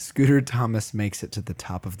again? Scooter Thomas Makes It to the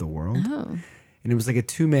Top of the World. Oh. And it was like a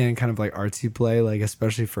 2-man kind of like artsy play, like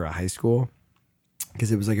especially for a high school,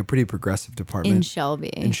 because it was like a pretty progressive department. In Shelby.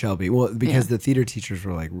 In Shelby. Well, because the theater teachers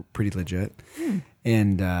were like pretty legit.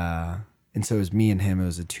 And so it was me and him. It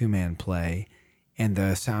was a 2-man play. And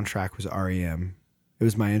the soundtrack was REM. It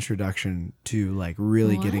was my introduction to like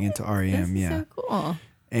really getting into REM. This is so cool.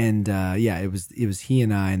 And it was he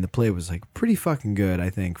and I, and the play was like pretty fucking good, I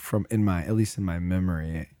think, at least in my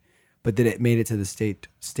memory. But that it made it to the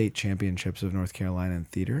state championships of North Carolina in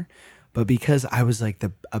theater. But because I was like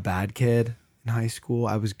a bad kid in high school,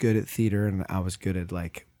 I was good at theater and I was good at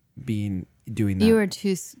like doing that. You were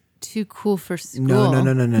too cool for school. No.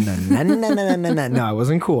 No, I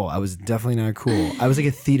wasn't cool. I was definitely not cool. I was like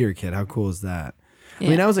a theater kid. How cool is that? I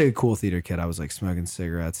mean, I was like a cool theater kid. I was like smoking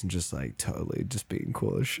cigarettes and just like totally just being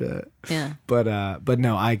cool as shit. Yeah. But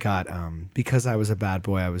no, I got because I was a bad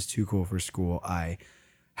boy, I was too cool for school. I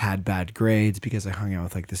had bad grades because I hung out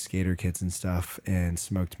with like the skater kids and stuff and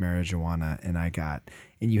smoked marijuana,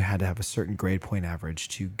 and you had to have a certain grade point average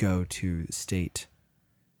to go to state.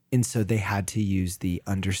 And so they had to use the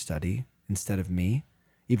understudy instead of me,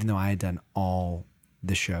 even though I had done all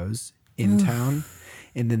the shows in town,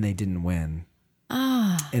 and then they didn't win.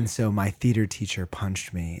 And so my theater teacher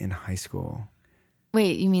punched me in high school.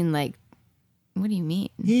 Wait, you mean like, what do you mean?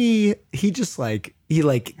 He just like,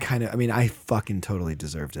 kind of, I mean, I fucking totally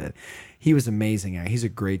deserved it. He was amazing. He's a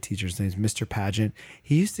great teacher. His name's Mr. Pageant.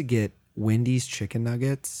 He used to get Wendy's chicken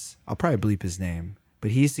nuggets. I'll probably bleep his name,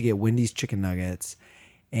 but he used to get Wendy's chicken nuggets,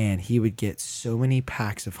 and he would get so many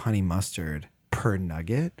packs of honey mustard per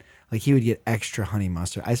nugget. Like he would get extra honey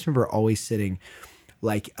mustard. I just remember always sitting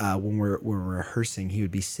like when we're rehearsing, he would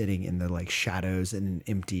be sitting in the like shadows in an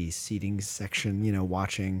empty seating section, you know,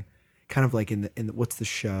 watching kind of like in the what's the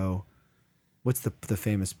show? What's the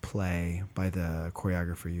famous play by the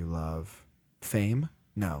choreographer you love? Fame?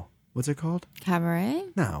 No. What's it called? Cabaret?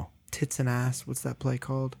 No. Tits and Ass. What's that play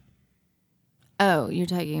called? Oh, you're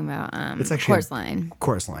talking about it's actually Chorus Line.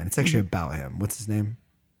 Chorus Line. It's actually about him. What's his name?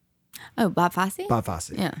 Oh, Bob Fosse? Bob Fosse.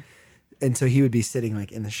 Yeah. And so he would be sitting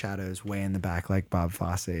like in the shadows way in the back like Bob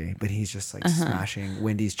Fosse, but he's just like smashing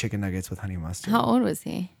Wendy's chicken nuggets with honey mustard. How old was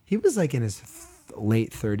he? He was like in his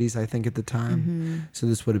late 30s, I think, at the time. So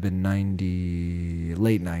this would have been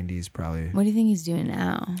late 90s probably. What do you think he's doing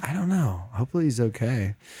now? I don't know. Hopefully he's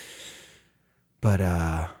okay. But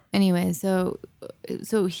Anyway, so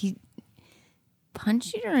he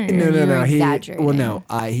punched you, or No. Exaggerating?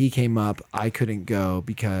 He came up. I couldn't go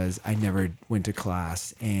because I never went to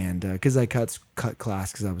class, and because I cut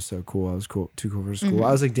class because I was so cool. I was too cool for school.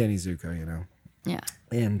 I was like Danny Zuko, you know. Yeah.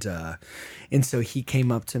 And so he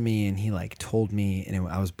came up to me and he like told me, and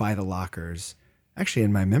I was by the lockers. Actually,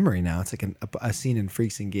 in my memory now, it's like a scene in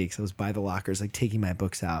Freaks and Geeks. I was by the lockers, like taking my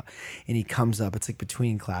books out, and he comes up. It's like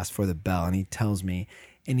between class for the bell, and he tells me,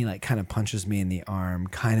 and he like kind of punches me in the arm,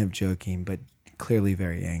 kind of joking, but clearly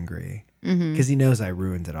very angry because he knows I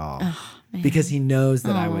ruined it all. Because he knows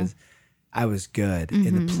that I was good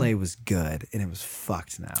and the play was good and it was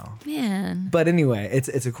fucked now. Man. But anyway,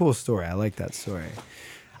 it's a cool story. I like that story.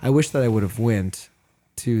 I wish that I would have went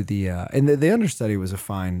to the and the understudy was a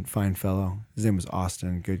fine fellow. His name was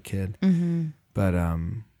Austin, good kid. But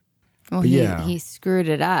he screwed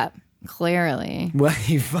it up. Clearly. Well,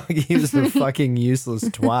 he was a fucking useless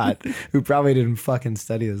twat who probably didn't fucking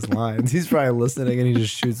study his lines. He's probably listening and he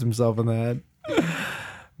just shoots himself in the head.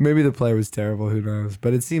 Maybe the play was terrible, who knows?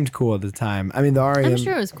 But it seemed cool at the time. I mean, the REM... I'm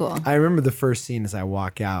sure it was cool. I remember the first scene as I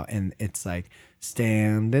walk out and it's like,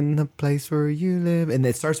 stand in the place where you live. And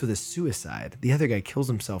it starts with a suicide. The other guy kills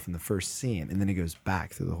himself in the first scene and then he goes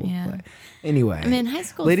back through the whole play. Anyway. I mean, high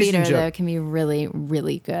school theater, though, can be really,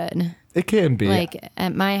 really good. It can be. Like,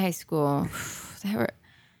 at my high school, they were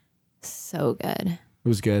so good. It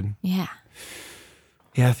was good. Yeah.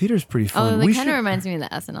 Yeah, theater's pretty fun. Oh, it kind of reminds me of the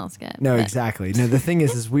SNL skit. No, exactly. No, the thing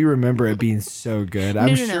is we remember it being so good.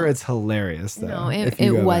 I'm sure it's hilarious, though. No,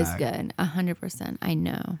 it was good. 100%. I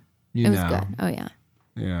know. It was good. Oh, yeah.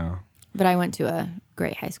 Yeah. But I went to a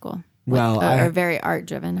great high school. Well, a very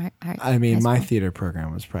art-driven high school. I mean, my theater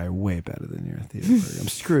program was probably way better than your theater program.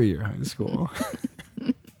 Screw your high school.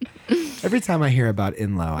 Every time I hear about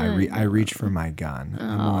Inlow, I reach for my gun.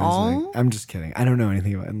 I'm always like, I'm just kidding. I don't know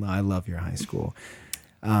anything about Inlow. I love your high school.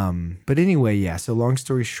 But anyway, yeah. So long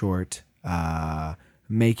story short,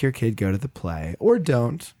 make your kid go to the play or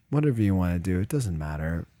don't. Whatever you want to do. It doesn't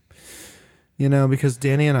matter. You know, because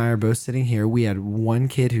Danny and I are both sitting here. We had one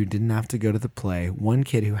kid who didn't have to go to the play, one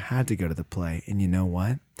kid who had to go to the play. And you know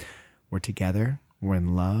what? We're together. We're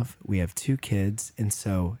in love. We have two kids. And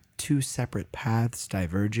so two separate paths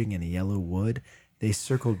diverging in a yellow wood, they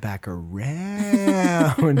circled back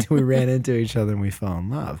around. We ran into each other and we fell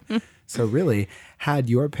in love. So really, had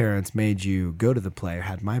your parents made you go to the play, or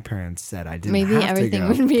had my parents said I didn't have to go, everything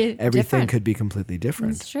would be everything different. Could be completely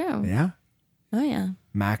different. That's true. Yeah. Oh, yeah.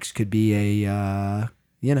 Max could be a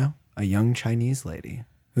young Chinese lady.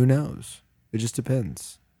 Who knows? It just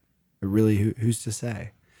depends. It really, who's to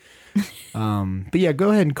say? But yeah,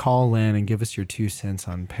 go ahead and call in and give us your 2 cents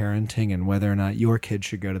on parenting and whether or not your kid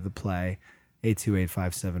should go to the play.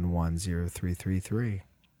 828-571-0333.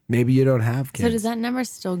 Maybe you don't have kids. So does that number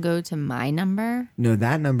still go to my number? No,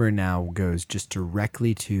 that number now goes just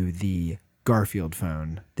directly to the Garfield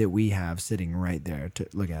phone that we have sitting right there. To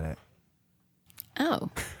look at it. Oh.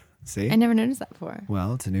 See? I never noticed that before.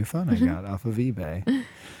 Well, it's a new phone I got off of eBay.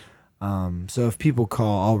 So if people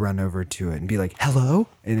call, I'll run over to it and be like, hello?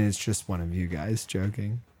 And it's just one of you guys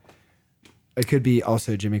joking. It could be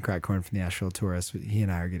also Jimmy Crackcorn from the Asheville Tourist. He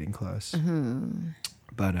and I are getting close.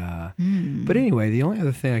 But anyway, the only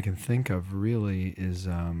other thing I can think of really is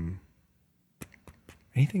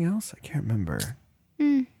anything else? I can't remember.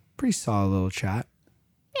 Pretty solid little chat.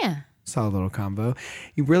 Yeah. Solid little combo.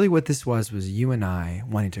 Really what this was you and I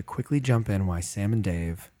wanting to quickly jump in while Sam and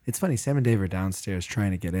Dave... It's funny, Sam and Dave are downstairs trying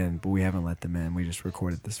to get in, but we haven't let them in. We just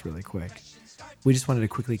recorded this really quick. We just wanted to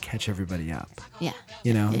quickly catch everybody up. Yeah.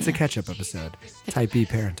 You know, it's a catch-up episode. Type B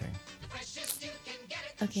parenting.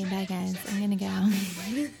 Okay, bye guys. I'm going to go.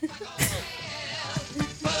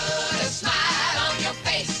 Put a smile on your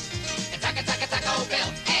face and Taco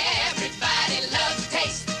Bell.